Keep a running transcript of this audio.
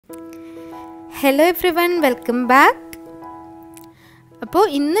Hello everyone, welcome back. അപ്പോൾ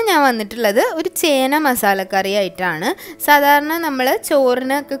ഇന്ന് ഞാൻ വന്നിട്ടുള്ളത് ഒരു ചേന മസാലക്കറി ആയിട്ടാണ്. സാധാരണ നമ്മൾ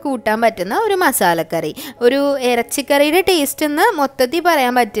ചോറിനൊക്കെ കൂട്ടാൻ പറ്റുന്ന ഒരു മസാലക്കറി. ഒരു ഇറച്ചിക്കറിയുടെ ടേസ്റ്റ് എന്ന് മൊത്തത്തിൽ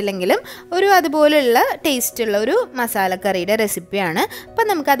പറയാൻ പറ്റില്ലെങ്കിലും ഒരു അതുപോലുള്ള ടേസ്റ്റുള്ള ഒരു മസാലക്കറിയുടെ റെസിപ്പിയാണ്. അപ്പോൾ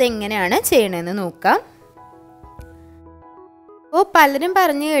നമുക്കത് എങ്ങനെയാണ് ചെയ്യണമെന്ന് നോക്കാം. അപ്പോൾ പലരും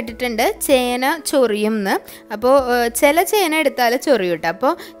പറഞ്ഞു കേട്ടിട്ടുണ്ട് ചേന ചൊറിയും എന്ന്. അപ്പോൾ ചില ചേന എടുത്താൽ ചൊറിയും കേട്ടോ.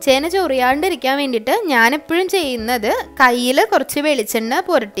 അപ്പോൾ ചേന ചൊറിയാണ്ടിരിക്കാൻ വേണ്ടിയിട്ട് ഞാനെപ്പോഴും ചെയ്യുന്നത് കയ്യിൽ കുറച്ച് വെളിച്ചെണ്ണ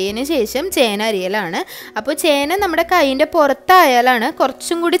പുരട്ടിയതിന് ശേഷം ചേന അരിയലാണ്. അപ്പോൾ ചേന നമ്മുടെ കൈയിൻ്റെ പുറത്തായാലാണ്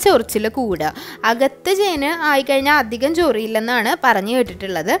കുറച്ചും കൂടി ചൊറിച്ചിൽ കൂടുക. അകത്ത് ചേന ആയിക്കഴിഞ്ഞാൽ അധികം ചൊറിയില്ലെന്നാണ് പറഞ്ഞു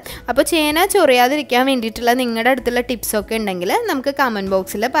കേട്ടിട്ടുള്ളത്. അപ്പോൾ ചേന ചൊറിയാതിരിക്കാൻ വേണ്ടിയിട്ടുള്ള നിങ്ങളുടെ അടുത്തുള്ള ടിപ്സൊക്കെ ഉണ്ടെങ്കിൽ നമുക്ക് കമൻറ്റ്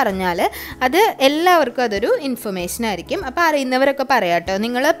ബോക്സിൽ പറഞ്ഞാൽ അത് എല്ലാവർക്കും അതൊരു ഇൻഫർമേഷൻ ആയിരിക്കും. അപ്പോൾ അറിയുന്നവരൊക്കെ പറയാം കേട്ടോ.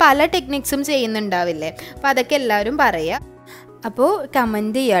 നിങ്ങൾ പല ടെക്നിക്സും ചെയ്യുന്നുണ്ടാവില്ലേ, അപ്പോൾ അതൊക്കെ എല്ലാവരും പറയാം. അപ്പോൾ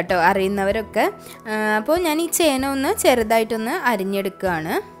കമൻറ്റ് ചെയ്യുക കേട്ടോ അറിയുന്നവരൊക്കെ. അപ്പോൾ ഞാൻ ഈ ചേന ഒന്ന് ചെറുതായിട്ടൊന്ന്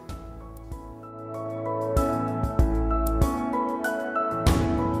അരിഞ്ഞെടുക്കുകയാണ്.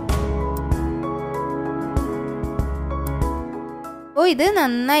 അപ്പോൾ ഇത്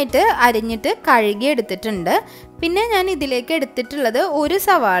നന്നായിട്ട് അരിഞ്ഞിട്ട് കഴുകി എടുത്തിട്ടുണ്ട്. പിന്നെ ഞാൻ ഇതിലേക്ക് എടുത്തിട്ടുള്ളത് ഒരു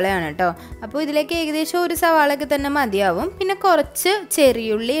സവാളയാണ് കേട്ടോ. അപ്പോൾ ഇതിലേക്ക് ഏകദേശം ഒരു സവാളയൊക്കെ തന്നെ മതിയാവും. പിന്നെ കുറച്ച്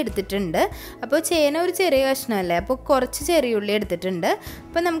ചെറിയുള്ളി എടുത്തിട്ടുണ്ട്. അപ്പോൾ ചേന ഒരു ചെറിയ കഷ്ണമല്ലേ, അപ്പോൾ കുറച്ച് ചെറിയുള്ളി എടുത്തിട്ടുണ്ട്.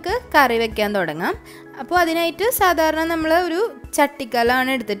 അപ്പോൾ നമുക്ക് കറി വെക്കാൻ തുടങ്ങാം. അപ്പോൾ അതിനായിട്ട് സാധാരണ നമ്മൾ ഒരു ചട്ടിക്കലാണ്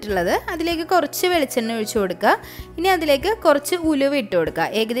എടുത്തിട്ടുള്ളത്. അതിലേക്ക് കുറച്ച് വെളിച്ചെണ്ണ ഒഴിച്ചു കൊടുക്കുക. ഇനി അതിലേക്ക് കുറച്ച് ഉലുവ ഇട്ട് കൊടുക്കുക.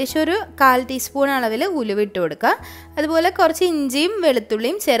 ഏകദേശം ഒരു 1/4 ടീസ്പൂൺ അളവിൽ ഉലുവ ഇട്ട് കൊടുക്കുക. അതുപോലെ കുറച്ച് ഇഞ്ചിയും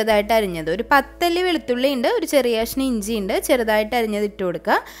വെളുത്തുള്ളിയും ചെറുതായിട്ട് അരിഞ്ഞത്, ഒരു 10 അല്ലി വെളുത്തുള്ളി ഉണ്ട്, ഒരു ചെറിയ കഷ്ണം ഇഞ്ചി ഉണ്ട്, ചെറുതായിട്ട് അരിഞ്ഞത് ഇട്ട്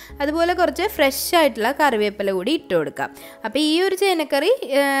കൊടുക്കുക. അതുപോലെ കുറച്ച് ഫ്രഷ് ആയിട്ടുള്ള കറിവേപ്പില കൂടി ഇട്ട് കൊടുക്കുക. അപ്പോൾ ഈ ഒരു ചേനക്കറി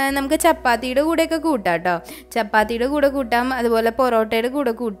നമുക്ക് ചപ്പാത്തിയുടെ കൂടെയൊക്കെ കൂട്ടാം കേട്ടോ. ചപ്പാത്തിയുടെ കൂടെ കൂട്ടാം, അതുപോലെ പൊറോട്ടയുടെ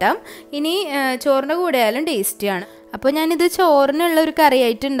കൂടെ കൂട്ടാം. ഇനി ചോറിൻ്റെ കൂടെ ആയാലും ടേസ്റ്റിയാണ്. അപ്പോൾ ഞാനിത് ചോറിനുള്ള ഒരു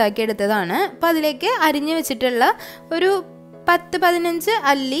കറിയായിട്ട് ഉണ്ടാക്കിയെടുത്തതാണ്. അപ്പോൾ അതിലേക്ക് അരിഞ്ഞു വെച്ചിട്ടുള്ള ഒരു 10-15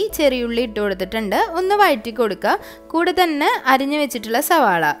 അല്ലി ചെറിയുള്ളി ഇട്ട് കൊടുത്തിട്ടുണ്ട്. ഒന്ന് വഴറ്റി കൊടുക്കുക. കൂടെ തന്നെ അരിഞ്ഞു വെച്ചിട്ടുള്ള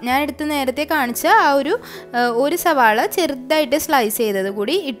സവാള, ഞാൻ എടുത്ത് നേരത്തെ കാണിച്ച ആ ഒരു സവാള ചെറുതായിട്ട് സ്ലൈസ് ചെയ്തത്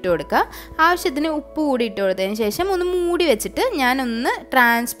കൂടി ഇട്ട് കൊടുക്കുക. ആവശ്യത്തിന് ഉപ്പ് കൂടി ഇട്ട് കൊടുത്തതിന് ശേഷം ഒന്ന് മൂടി വെച്ചിട്ട് ഞാനൊന്ന്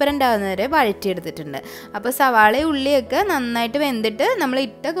ട്രാൻസ്പെറൻ്റ് ആകുന്നവരെ വഴറ്റിയെടുത്തിട്ടുണ്ട്. അപ്പോൾ സവാളയും ഉള്ളിയൊക്കെ നന്നായിട്ട് വെന്തിട്ട് നമ്മൾ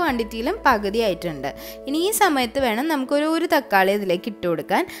ഇട്ട ക്വാണ്ടിറ്റിയിലും പകുതി ആയിട്ടുണ്ട്. ഇനി ഈ സമയത്ത് വേണം നമുക്കൊരു തക്കാളി ഇതിലേക്ക് ഇട്ട്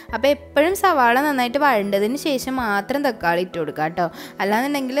കൊടുക്കാൻ. അപ്പോൾ എപ്പോഴും സവാള നന്നായിട്ട് വഴണ്ടതിന് ശേഷം മാത്രം തക്കാളി ഇട്ട് കൊടുക്കുക കേട്ടോ,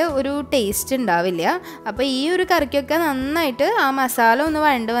 അല്ലാന്നുണ്ടെങ്കിൽ ഒരു ടേസ്റ്റ് ഉണ്ടാവില്ല. അപ്പോൾ ഈ ഒരു കറിക്കൊക്കെ നന്നായിട്ട് ആ മസാല ഒന്ന്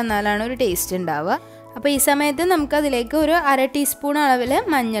വഴണ്ട് വന്നാലാണ് ഒരു ടേസ്റ്റ് ഉണ്ടാവുക. അപ്പോൾ ഈ സമയത്ത് നമുക്കതിലേക്ക് ഒരു 1/2 ടീസ്പൂൺ അളവിൽ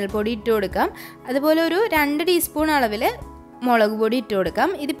മഞ്ഞൾപ്പൊടി ഇട്ട് കൊടുക്കാം. അതുപോലെ ഒരു 2 ടീസ്പൂൺ അളവിൽ മുളക് പൊടി ഇട്ട്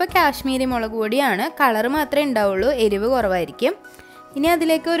കൊടുക്കാം. ഇതിപ്പോൾ കാശ്മീരി മുളക് പൊടിയാണ്, കളറ് മാത്രമേ ഉണ്ടാവുള്ളൂ, എരിവ് കുറവായിരിക്കും. ഇനി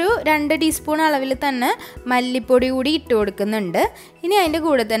അതിലേക്ക് ഒരു 2 ടീസ്പൂൺ അളവിൽ തന്നെ മല്ലിപ്പൊടി കൂടി ഇട്ട് കൊടുക്കുന്നുണ്ട്. ഇനി അതിൻ്റെ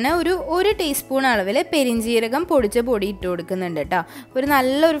കൂടെ തന്നെ ഒരു ടീസ്പൂൺ അളവിൽ പെരിഞ്ജീരകം പൊടിച്ച പൊടി ഇട്ട് കൊടുക്കുന്നുണ്ട് കേട്ടോ, ഒരു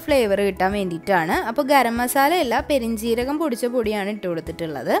നല്ലൊരു ഫ്ലേവർ കിട്ടാൻ വേണ്ടിയിട്ടാണ്. അപ്പോൾ ഗരം മസാലയല്ല, പെരിഞ്ജീരകം പൊടിച്ച പൊടിയാണ് ഇട്ട്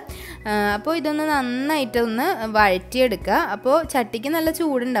കൊടുത്തിട്ടുള്ളത്. അപ്പോൾ ഇതൊന്ന് നന്നായിട്ടൊന്ന് വഴറ്റിയെടുക്കുക. അപ്പോൾ ചട്ടിക്ക് നല്ല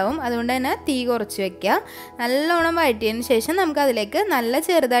ചൂടുണ്ടാവും, അതുകൊണ്ട് തന്നെ തീ കുറച്ച് വയ്ക്കുക. നല്ലോണം വഴറ്റിയതിന് ശേഷം നമുക്ക് അതിലേക്ക് നല്ല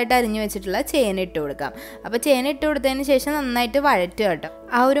ചെറുതായിട്ട് അരിഞ്ഞു വെച്ചിട്ടുള്ള ചേന ഇട്ട് കൊടുക്കാം. അപ്പോൾ ചേന ഇട്ട് കൊടുത്തതിന് ശേഷം നന്നായിട്ട് വഴറ്റുക കേട്ടോ.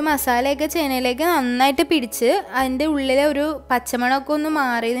 ആ ഒരു മസാലയൊക്കെ ചേനയിലേക്ക് നന്നായിട്ട് പിടിച്ച് അതിൻ്റെ ഉള്ളിലെ ഒരു പച്ചമണമൊക്കെ ഒന്ന്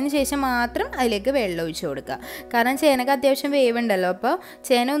മാറിയതിന് ശേഷം മാത്രം അതിലേക്ക് വെള്ളം ഒഴിച്ചു കൊടുക്കുക. കാരണം ചേനക്ക് അത്യാവശ്യം വേവുണ്ടല്ലോ, അപ്പോൾ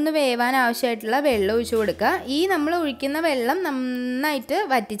ചേന ഒന്ന് വേവാൻ ആവശ്യമായിട്ടുള്ള വെള്ളം ഒഴിച്ചു കൊടുക്കുക. ഈ നമ്മൾ ഒഴിക്കുന്ന വെള്ളം നന്നായിട്ട്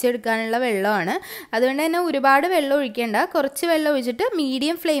വറ്റിച്ചെടുക്കാനുള്ള വെള്ളമാണ്, അതുകൊണ്ട് തന്നെ ഒരുപാട് വെള്ളം ഒഴിക്കേണ്ട. കുറച്ച് വെള്ളം ഒഴിച്ചിട്ട്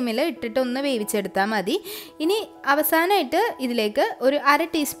മീഡിയം ഫ്ലെയിമിൽ ഇട്ടിട്ട് ഒന്ന് വേവിച്ചെടുത്താൽ മതി. ഇനി അവസാനമായിട്ട് ഇതിലേക്ക് ഒരു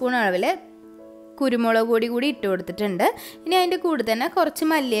 1/2 ടീസ്പൂൺ അളവിൽ കുരുമുളക് പൊടി കൂടി ഇട്ട് കൊടുത്തിട്ടുണ്ട്. ഇനി അതിൻ്റെ കൂടെ തന്നെ കുറച്ച്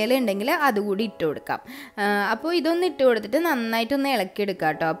മല്ലിയില ഉണ്ടെങ്കിൽ അതുകൂടി ഇട്ട് കൊടുക്കാം. അപ്പോൾ ഇതൊന്ന് ഇട്ട് കൊടുത്തിട്ട് നന്നായിട്ടൊന്ന് ഇളക്കിയെടുക്കാം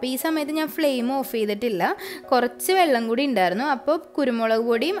കേട്ടോ. അപ്പോൾ ഈ സമയത്ത് ഞാൻ ഫ്ലെയിം ഓഫ് ചെയ്തിട്ടില്ല, കുറച്ച് വെള്ളം കൂടി ഉണ്ടായിരുന്നു. അപ്പോൾ കുരുമുളക്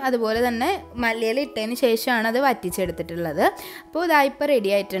പൊടിയും അതുപോലെ തന്നെ മല്ലിയില ഇട്ടതിന് ശേഷമാണ് അത് വറ്റിച്ചെടുത്തിട്ടുള്ളത്. അപ്പോൾ ഇതായിപ്പോൾ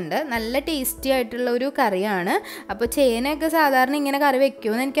റെഡി ആയിട്ടുണ്ട്. നല്ല ടേസ്റ്റി ആയിട്ടുള്ള ഒരു കറിയാണ്. അപ്പോൾ ചേനയൊക്കെ സാധാരണ ഇങ്ങനെ കറി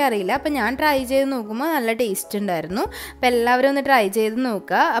വെക്കുമെന്ന് എനിക്കറിയില്ല. അപ്പോൾ ഞാൻ ട്രൈ ചെയ്ത് നോക്കുമ്പോൾ നല്ല ടേസ്റ്റ് ഉണ്ടായിരുന്നു. അപ്പോൾ എല്ലാവരും ഒന്ന് ട്രൈ ചെയ്ത്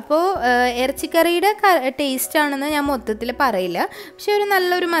നോക്കുക. അപ്പോൾ ഇറച്ചിക്കറി ടേസ്റ്റ് ആണെന്ന് ഞാൻ മൊത്തത്തിൽ പറയില്ല, പക്ഷെ ഒരു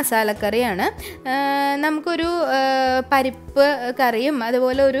നല്ലൊരു മസാലക്കറിയാണ്. നമുക്കൊരു പരിപ്പ് കറിയും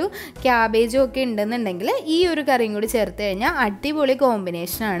അതുപോലെ ഒരു ക്യാബേജും ഒക്കെ ഉണ്ടെന്നുണ്ടെങ്കിൽ ഈ ഒരു കറിയും കൂടി ചേർത്ത് കഴിഞ്ഞാൽ അടിപൊളി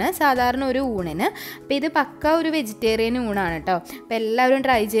കോമ്പിനേഷനാണ് സാധാരണ ഒരു ഊണിന്. അപ്പോൾ ഇത് പക്ക ഒരു വെജിറ്റേറിയൻ ഊണാണ് കേട്ടോ. അപ്പോൾ എല്ലാവരും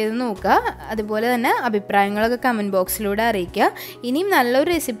ട്രൈ ചെയ്ത് നോക്കുക. അതുപോലെ തന്നെ അഭിപ്രായങ്ങളൊക്കെ കമൻറ്റ് ബോക്സിലൂടെ അറിയിക്കുക. ഇനിയും നല്ലൊരു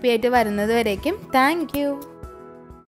റെസിപ്പി ആയിട്ട് വരുന്നത് വരേക്കും താങ്ക് യു.